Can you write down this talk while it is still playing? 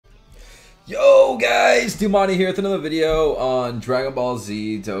Yo guys, Dmonty here with another video on Dragon Ball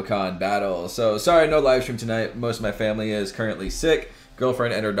Z Dokkan Battle. So sorry, no live stream tonight. Most of my family is currently sick.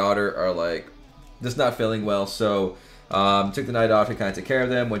 Girlfriend and her daughter are like just not feeling well. So took the night off to kind of take care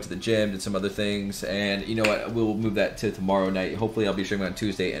of them. Went to the gym, did some other things, and you know what? We'll move that to tomorrow night. Hopefully, I'll be streaming on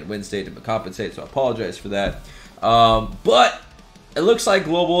Tuesday and Wednesday to compensate. So I apologize for that. But it looks like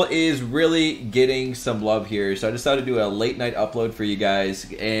Global is really getting some love here, so I decided to do a late night upload for you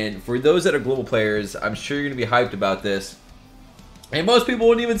guys. And for those that are Global players, I'm sure you're going to be hyped about this. And most people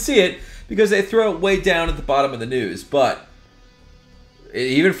won't even see it because they throw it way down at the bottom of the news. But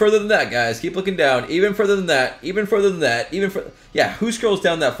even further than that, guys, keep looking down. Even further than that, even further than that, even further. Yeah, who scrolls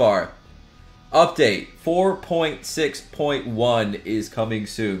down that far? Update 4.6.1 is coming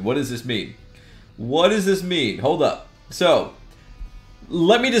soon. What does this mean? What does this mean? Hold up. So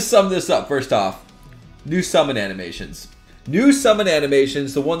let me just sum this up. First off, new summon animations. New summon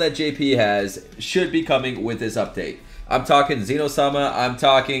animations, the one that JP has, should be coming with this update. I'm talking Xeno-sama, I'm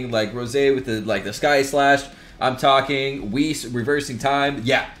talking like Rose with the Sky Slash, I'm talking Whis reversing time.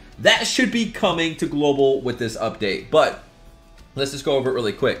 Yeah, that should be coming to Global with this update. But let's just go over it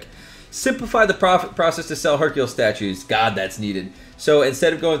really quick. Simplify the process to sell Hercule statues. God, that's needed. So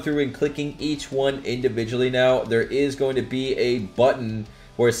instead of going through and clicking each one individually now, there is going to be a button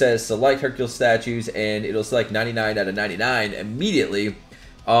where it says select Hercule statues, and it'll select 99 out of 99 immediately,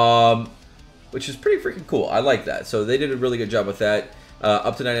 which is pretty freaking cool. I like that. So they did a really good job with that.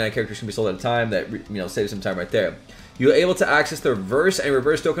 Up to 99 characters can be sold at a time. That saves some time right there. You're able to access the reverse and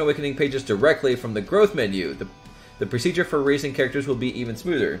reverse Dokkan Awakening pages directly from the growth menu. The procedure for raising characters will be even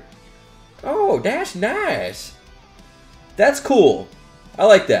smoother. Oh, that's nice. That's cool. I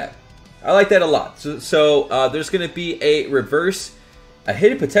like that. I like that a lot. So there's going to be a reverse, a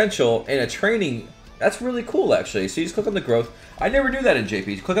hidden potential, and a training. That's really cool, actually. So you just click on the growth. I never do that in JP.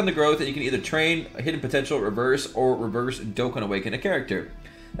 You click on the growth, and you can either train a hidden potential, reverse, or reverse Dokkan Awaken a character.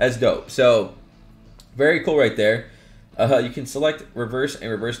 That's dope. So very cool right there. You can select reverse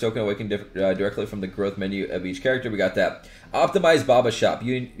and reverse Dokkan Awaken directly from the growth menu of each character. We got that. Optimize Baba Shop.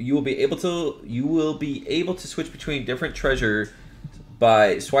 You will be able to switch between different treasure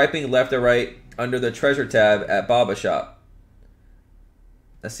by swiping left or right under the treasure tab at Baba Shop.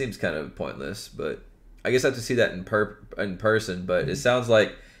 That seems kind of pointless, but I guess I have to see that in person. But it sounds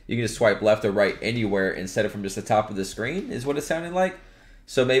like you can just swipe left or right anywhere instead of from just the top of the screen, is what it's sounding like.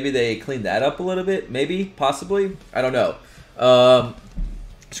 So maybe they cleaned that up a little bit. Maybe, possibly. I don't know.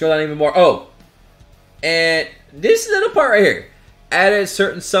 Scroll down even more. Oh, and this little part right here. Added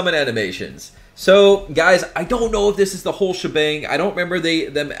certain summon animations. So, guys, I don't know if this is the whole shebang. I don't remember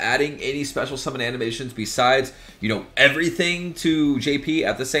them adding any special summon animations besides, everything to JP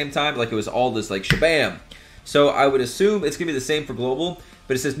at the same time. Like, it was all this, like, shabam. So, I would assume it's going to be the same for Global.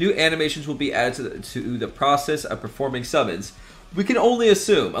 But it says new animations will be added to the process of performing summons. We can only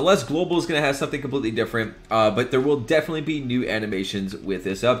assume, unless Global is going to have something completely different, but there will definitely be new animations with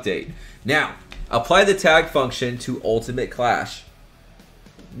this update. Now, apply the tag function to Ultimate Clash.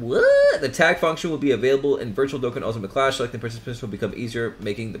 What? The tag function will be available in Virtual Dokkan Ultimate Clash. Selecting participants will become easier,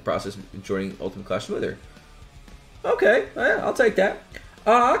 making the process of joining Ultimate Clash smoother. Okay, I'll take that.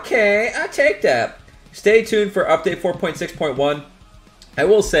 Okay, I'll take that. Stay tuned for update 4.6.1. I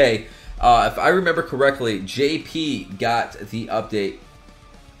will say, if I remember correctly, JP got the update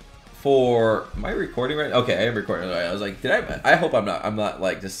for. Am I recording right? Okay, I am recording. Right. I was like, I hope I'm not. I'm not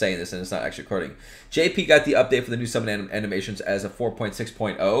like just saying this and it's not actually recording. JP got the update for the new summon animations as a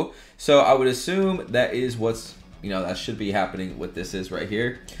 4.6.0. So I would assume that is what's that should be happening. What this is right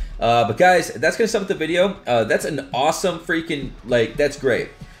here. But guys, that's gonna sum up the video. That's an awesome freaking that's great.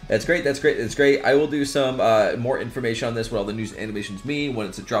 That's great, that's great, that's great. I will do some more information on this, what all the news animations mean, when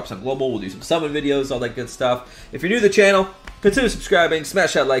it drops on Global. We'll do some summon videos, all that good stuff. If you're new to the channel, consider subscribing,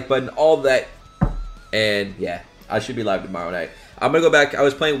 smash that like button, all that. And yeah, I should be live tomorrow night. I'm going to go back. I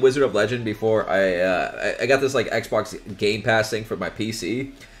was playing Wizard of Legend before. I got this like Xbox Game Pass thing for my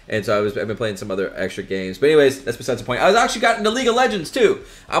PC. And so I've been playing some other extra games. But anyways, that's besides the point. I was actually got into League of Legends too.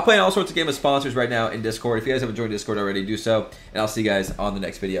 I'm playing all sorts of game of sponsors right now in Discord. If you guys haven't joined Discord already, do so. And I'll see you guys on the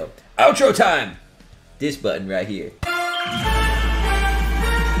next video. Outro time! This button right here.